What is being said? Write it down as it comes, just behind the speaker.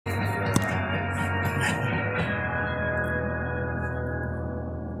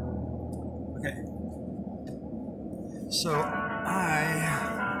So I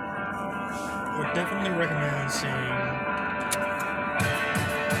would definitely recommend seeing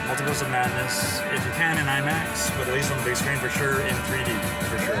Multiples of Madness if you can in IMAX, but at least on the big screen for sure, in 3D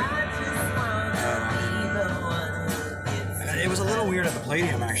for sure. It was a little weird at the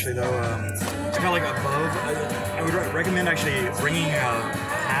Palladium actually though. It's kind of like above. I would recommend actually bringing a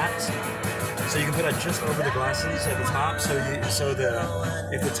hat so you can put it just over the glasses at the top. So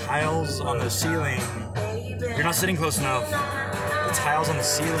if the tiles on the ceiling, you're not sitting close enough, the tiles on the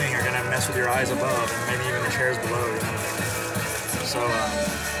ceiling are gonna mess with your eyes above and maybe even the chairs below. You know? So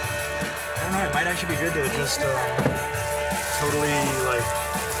I don't know. It might actually be good to just totally like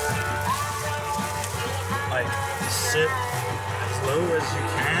sit as low as you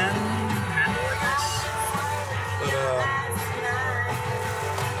can, I guess.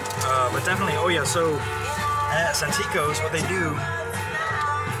 But definitely, oh yeah, so at Santikos, what they do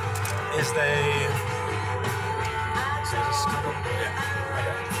is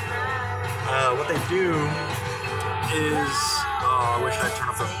what they do is, oh, I wish I'd turn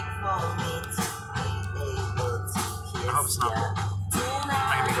off the, I hope it's not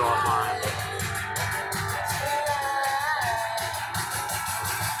making me go offline.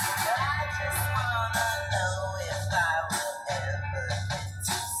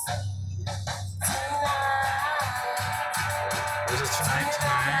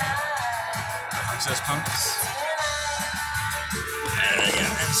 Hunx says PunX.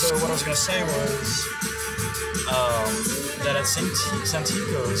 And so what I was going to say was that at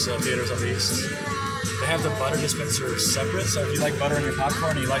Santikos theaters at least, they have the butter dispenser separate. So if you like butter in your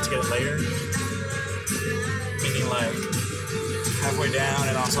popcorn and you like to get it later, meaning like halfway down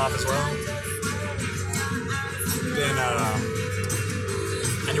and on top as well, then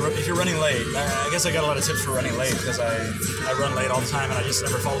and if you're running late, I guess I got a lot of tips for running late because I run late all the time and I just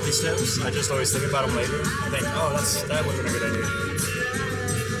never follow these tips. I just always think about them later. I think, oh, that would have been a good idea.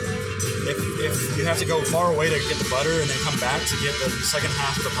 If you have to go far away to get the butter and then come back to get the second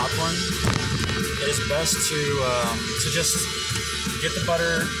half of the popcorn, it is best to just get the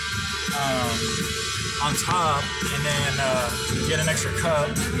butter on top and then get an extra cup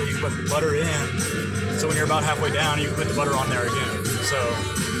that you put butter in. So when you're about halfway down, you can put the butter on there again. So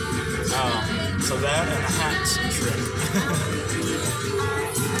that and the hat trick.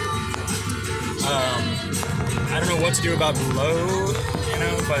 I don't know what to do about below, you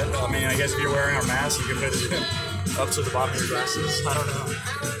know, but I mean, I guess if you're wearing our mask, you can put it up to the bottom of your glasses. I don't know.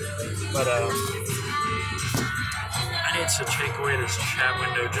 But I need to take away this chat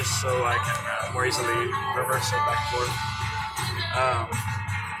window just so I can more easily reverse it back and forth.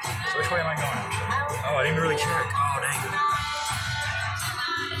 So which way am I going actually? Oh, I didn't really check. Oh, dang.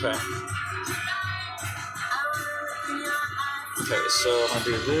 Okay. Okay, so I'm gonna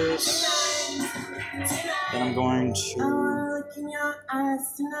do this. Then I'm going to. I wanna look in your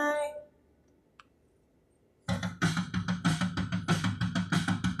eyes tonight.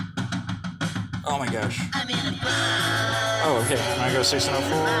 Oh my gosh. Oh, okay. I'm gonna go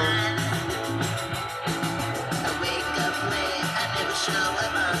 1604.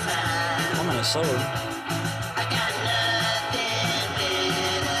 One minute slower.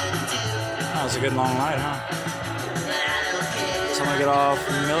 That was a good long ride, huh? So I'm gonna get off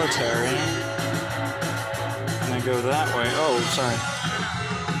military and then go that way. Oh, sorry.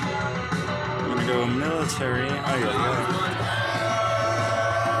 I'm gonna go military. Oh yeah.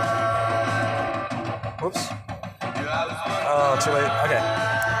 Whoops. Oh, too late. Okay.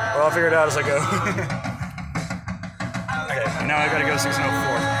 Well, I'll figure it out as I go. Okay, now I gotta go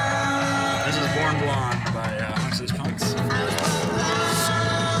 1604. This is Born Blonde by Hunx's PunX.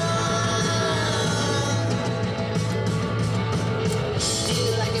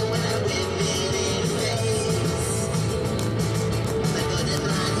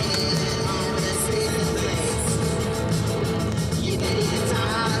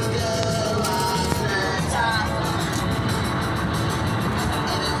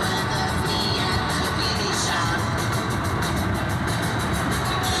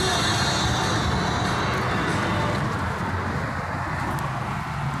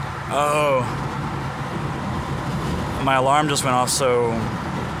 Oh, my alarm just went off, so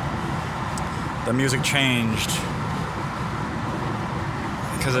the music changed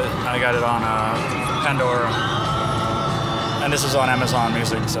because I got it on Pandora, and this is on Amazon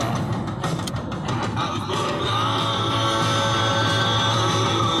Music, so.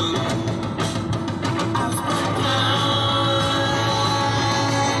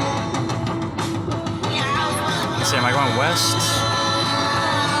 Let's see, am I going west?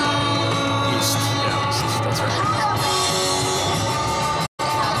 That's right.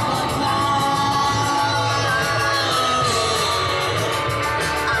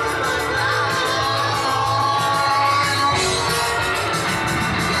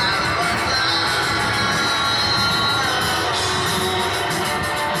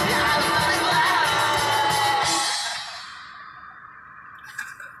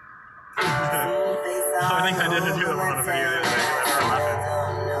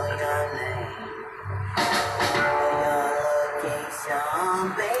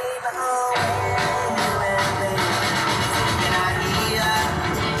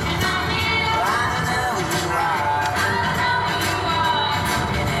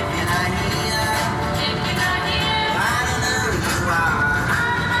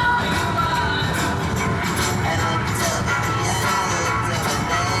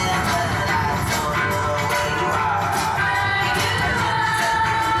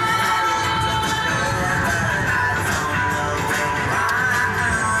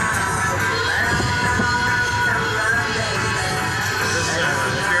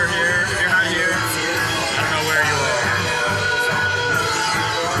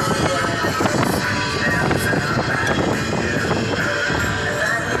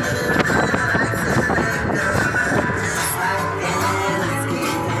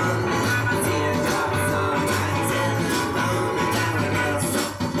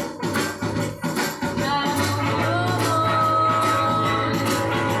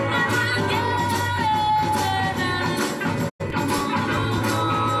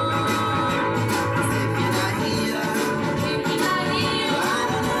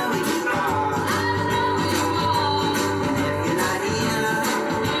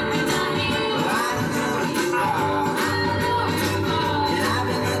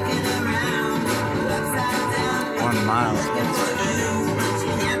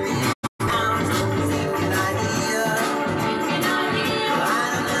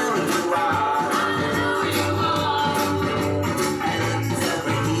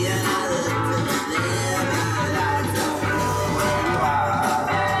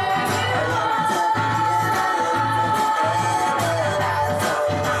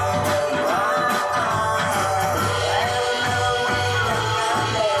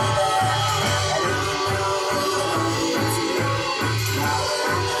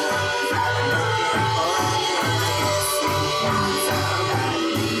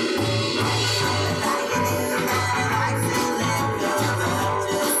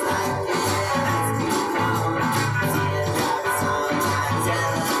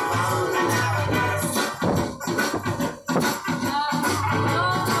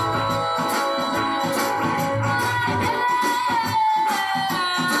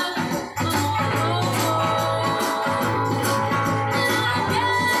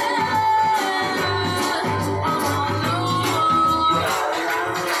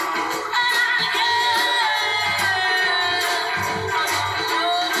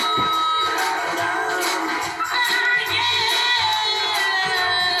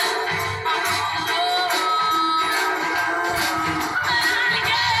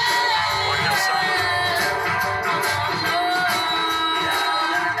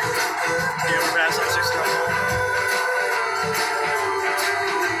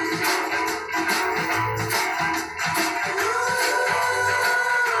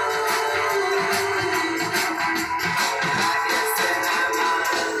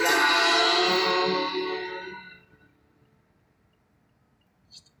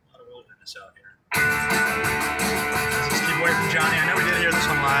 this out here. This is Keep Away from Johnny. I know we did hear this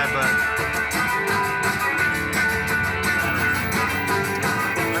one live, but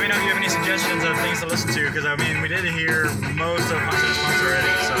let me know if you have any suggestions of things to listen to, because I mean, we did hear most of Hunx's songs already,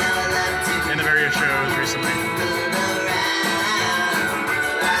 so in the various shows recently.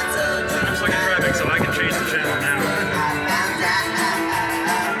 I'm stuck in traffic, so I can change the channel now.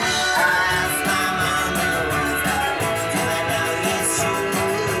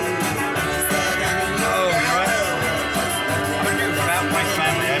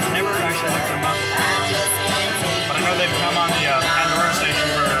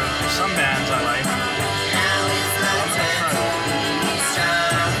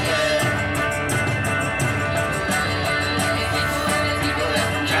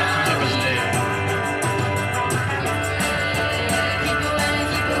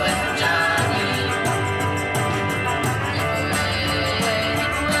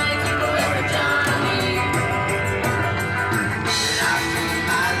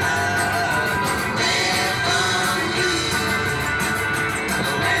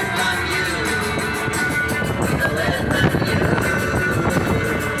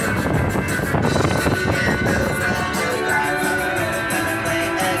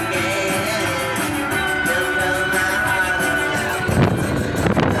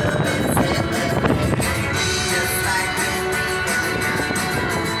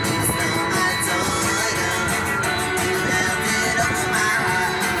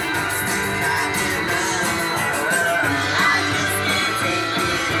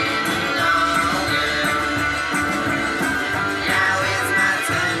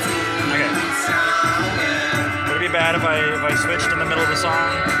 If I switched in the middle of the song.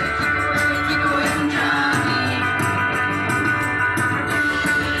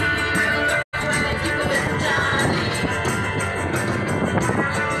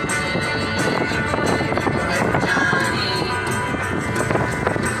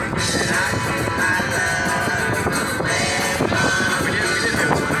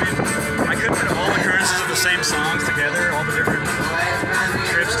 I could put all the occurrences of the same songs together, all the different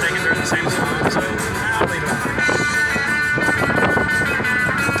trips taken during the same song, so I'll leave it out.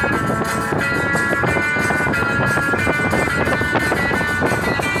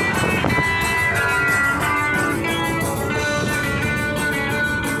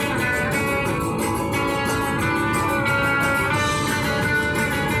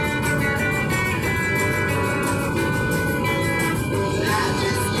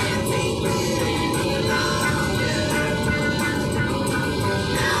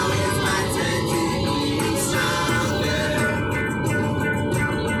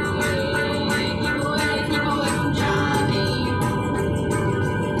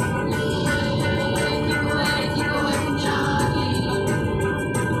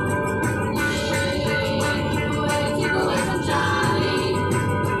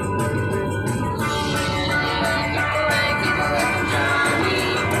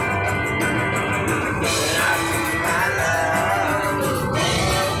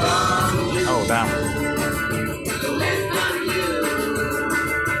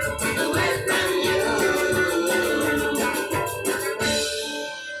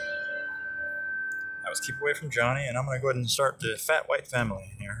 Keep Away from Johnny, and I'm going to go ahead and start the Fat White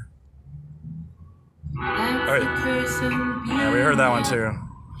Family here. Alright, yeah, we heard that one too.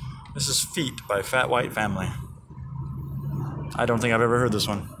 This is Feet by Fat White Family. I don't think I've ever heard this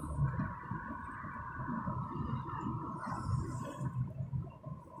one.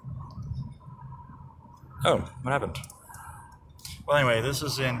 Oh, what happened? Well, anyway, this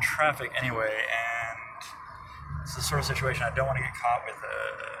is in traffic anyway, and it's the sort of situation I don't want to get caught with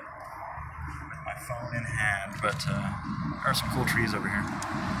my phone in hand, but there are some cool trees over here.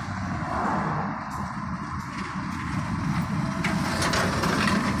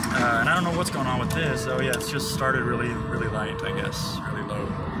 And I don't know what's going on with this. Oh yeah, it's just started really, really light, I guess, really low.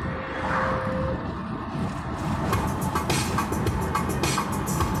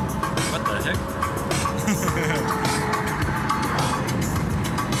 What the heck?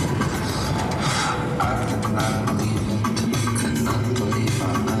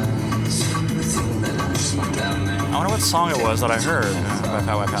 I wonder what song it was that I heard by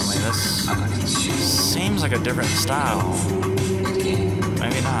Fat White Family. This seems like a different style.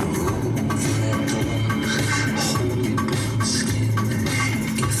 Maybe not.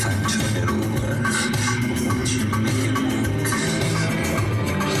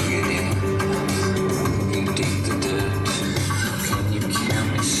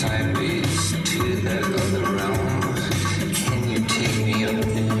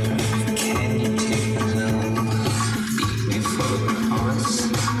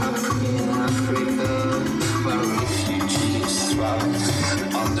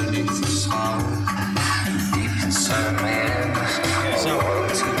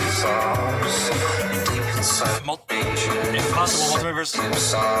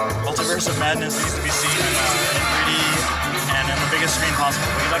 multiverse of madness needs to be seen in 3D and in the biggest screen possible.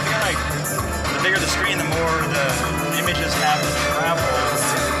 Because I feel like the bigger the screen, the more the images have to travel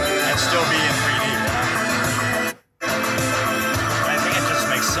and still be in 3D. I think it just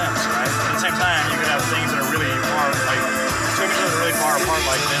makes sense, right? At the same time, you could have things that are really far, like two images that are really far apart,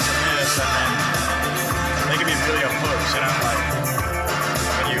 like this and this, and then they could be really up close, you know, like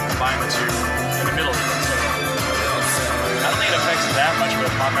when you combine the two in the middle. So I don't think it affects that much of a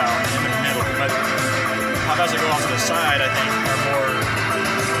pop out in the middle, but pop outs that go off to the side, I think, are more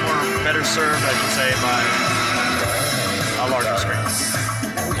better served, I should say, by a larger screen.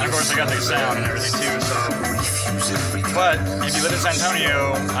 And of course, they got the sound and everything too. So, but if you live in San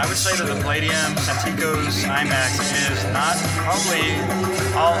Antonio, I would say that the Palladium Santico's IMAX is not probably.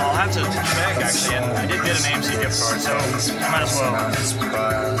 I'll have to check actually, and I did get an AMC gift card, so I might as well.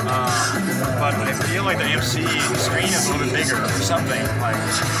 But I feel like the AMC screen is a little bit bigger or something. Like,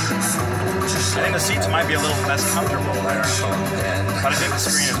 I think the seats might be a little less comfortable there, but I think the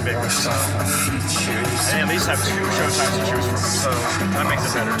screen is bigger. So they at least have 2 showtimes to choose from, so that makes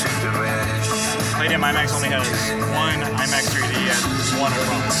it better. Palladium IMAX only has 1 IMAX 3D and 1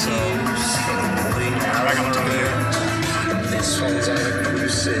 front, so back on the top here. This one's on a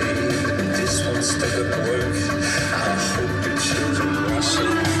crusade, this one's stuck at work. I hope the children rush on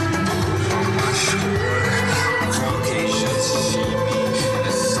my shore. Caucasians see me in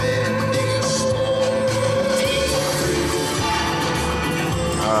a sanding storm.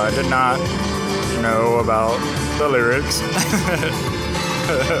 I did not know about the lyrics.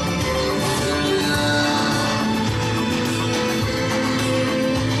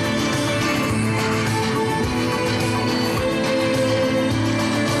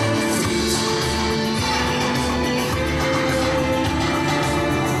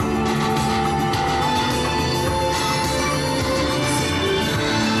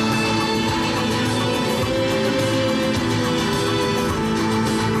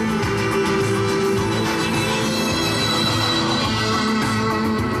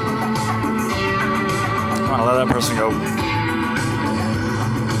 Person go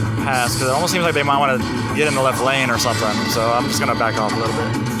past because it almost seems like they might want to get in the left lane or something, so I'm just gonna back off a little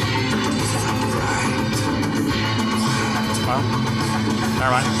bit. Well,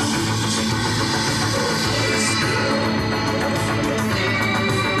 never mind.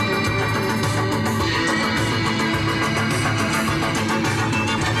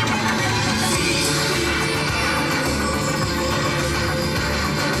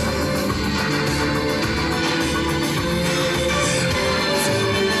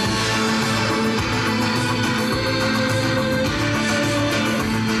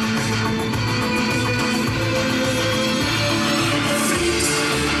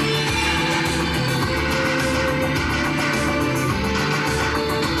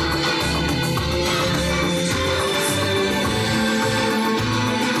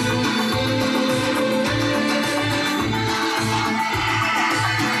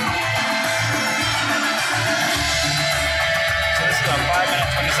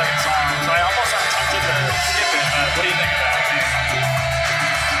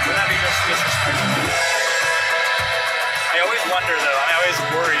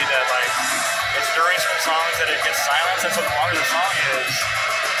 Songs that it gets silenced, and so the longer the song is,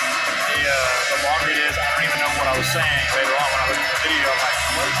 the longer it is. I don't even know what I was saying later on when I looked at the video. I'm like,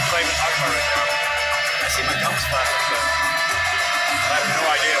 what was I even talking about right now? I see my gums flapping, but I have no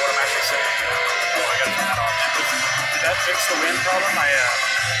idea what I'm actually saying. Oh, I gotta turn that off. Did that fix the wind problem?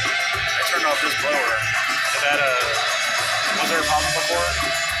 I turned off this blower. Did that, was there a problem before?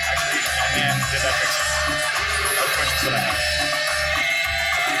 Actually, and did that fix it? Other questions that I have.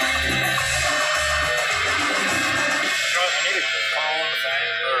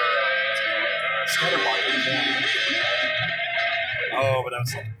 Oh, but that was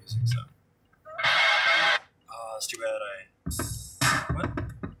something music, so. Oh, it's too bad what?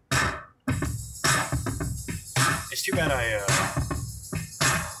 It's too bad I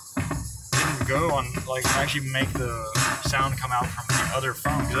didn't go on, like, actually make the sound come out from the other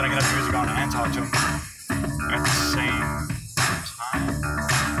phone, because then I could have music on and talk to him at the same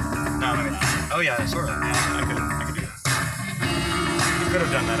time. No, maybe not. Oh yeah, sort of. Yeah, I could do that. I could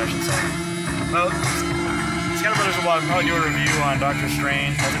have done that, I should say. Well, ScatterBreaker will probably do a review on Doctor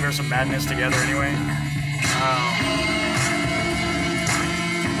Strange, Multiverse of Madness together anyway.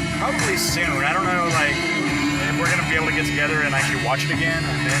 Probably soon. I don't know, like, if we're gonna be able to get together and actually watch it again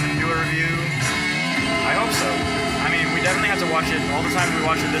and then do a review. I hope so. I mean, we definitely have to watch it. All the times we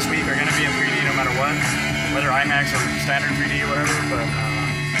watch it this week are gonna be in 3D no matter what, whether IMAX or standard 3D or whatever. But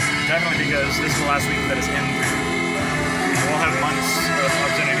definitely because this is the last week that it's in 3D. we'll have months of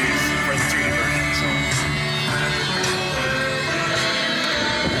opportunities for the 2D version. So.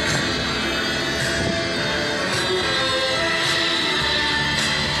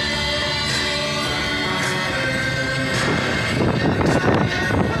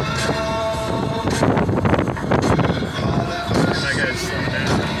 That guy's slowing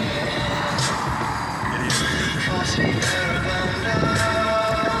down.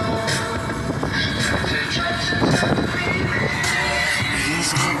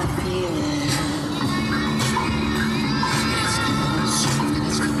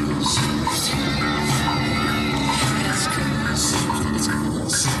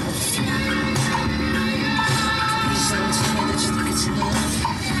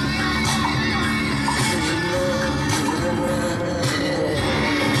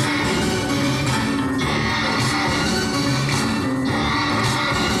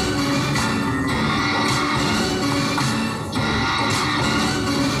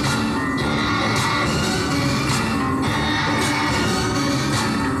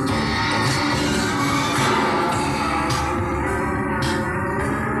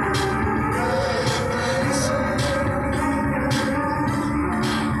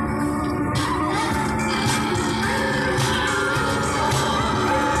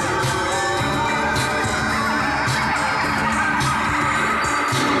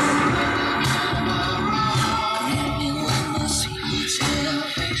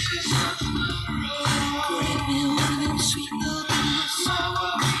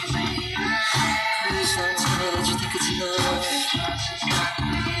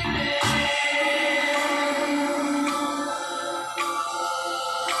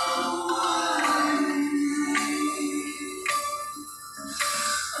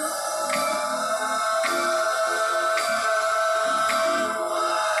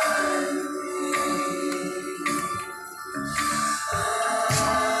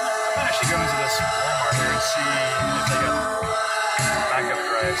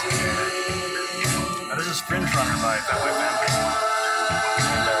 This is Fringe Runner by Fat White Family.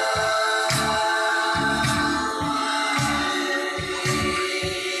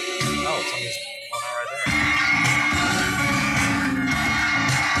 Oh, somebody's on right there.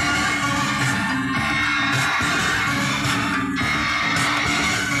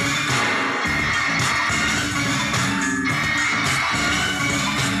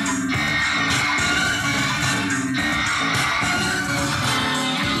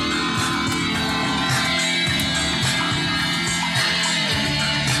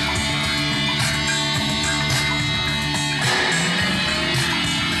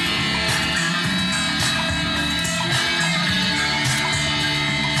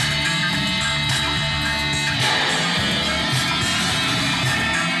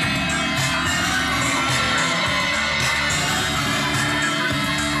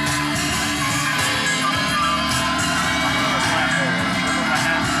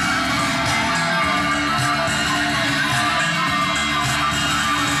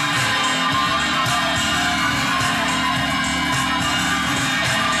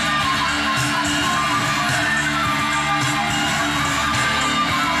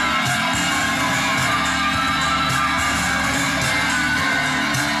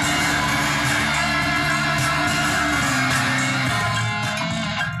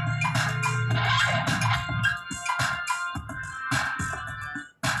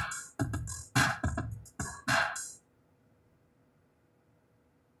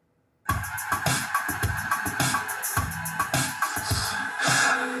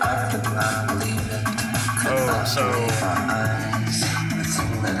 So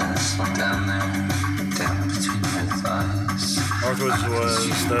Northwoods was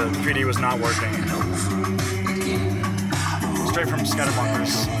the 3D was not working. Straight from ScatterBreaker.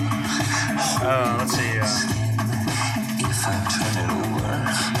 Let's see.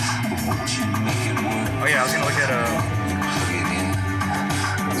 Oh yeah, I was gonna look at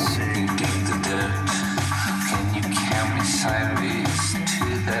let's see. Can you count me sideways to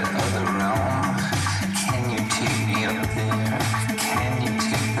that other realm? Can you take me up there? Can you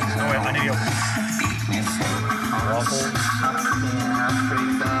take the helm? Oh wait, I need to beat me for waffles.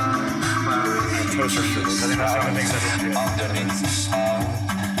 Toaster strudels. I think that's the only things I didn't do. Underneath the sun,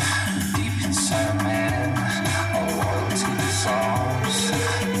 deep inside man, a loyalty dissolves.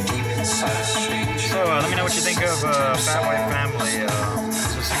 Deep inside a stranger. So let me know what you think of Fat White Family.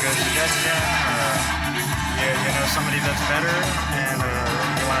 Is this a good suggestion? You know somebody that's better and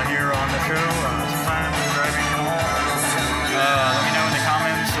you want to hear on the show sometime when driving home? Let me know in the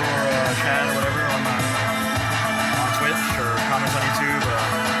comments or chat or whatever on Twitch or comments on YouTube.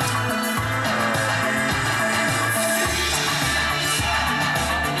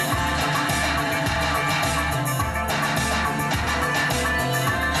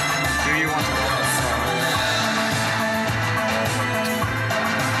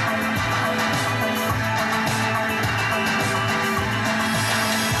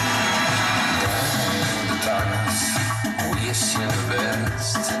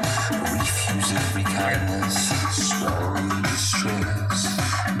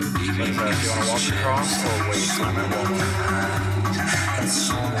 across. Oh wait, I'm at Walmart.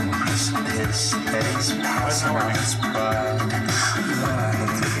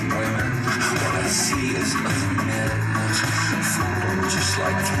 Just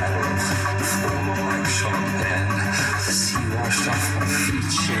like cattle, full like champagne. The sea washed off my feet.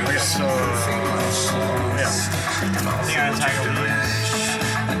 Okay, so yeah, I think I tackled it.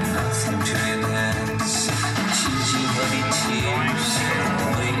 Nothing to enhance. Cheesy heavy tears.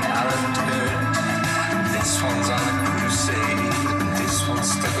 Only Alan turned. This one's on a crusade. This one's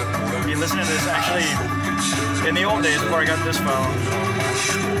stuck at work. You listen to this actually. In the old days, before I got this phone,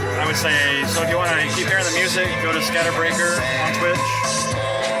 I would say, so if you want to keep hearing the music, go to ScatterBreaker on Twitch,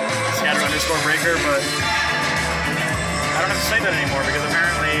 scatter_breaker, but I don't have to say that anymore because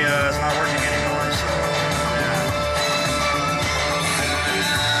apparently it's not working anymore, so yeah.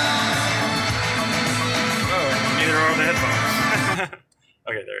 Oh, and neither are the headphones.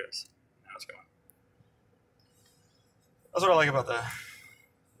 Okay, there it is. Now it's going. That's what I like about the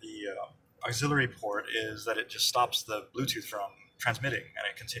auxiliary port is that it just stops the Bluetooth from transmitting and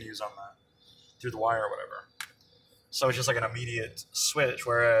it continues on through the wire or whatever. So it's just like an immediate switch,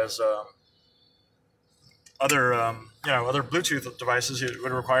 whereas other other Bluetooth devices it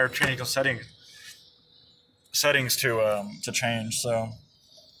would require changing settings to change. So,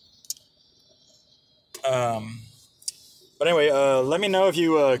 but anyway, let me know if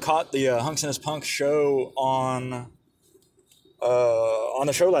you caught the Hunx and his PunX show on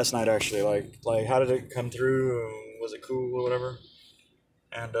the show last night. Actually, like how did it come through? Was it cool or whatever?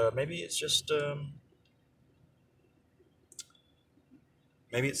 And maybe it's just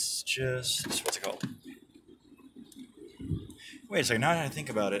what's it called? Wait a second. Now that I think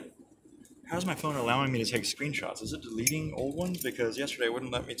about it, how's my phone allowing me to take screenshots? Is it deleting old ones? Because yesterday it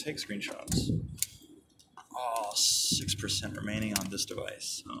wouldn't let me take screenshots. Oh, 6% remaining on this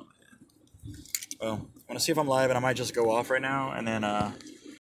device. Oh man. Well, I want to see if I'm live, and I might just go off right now, and then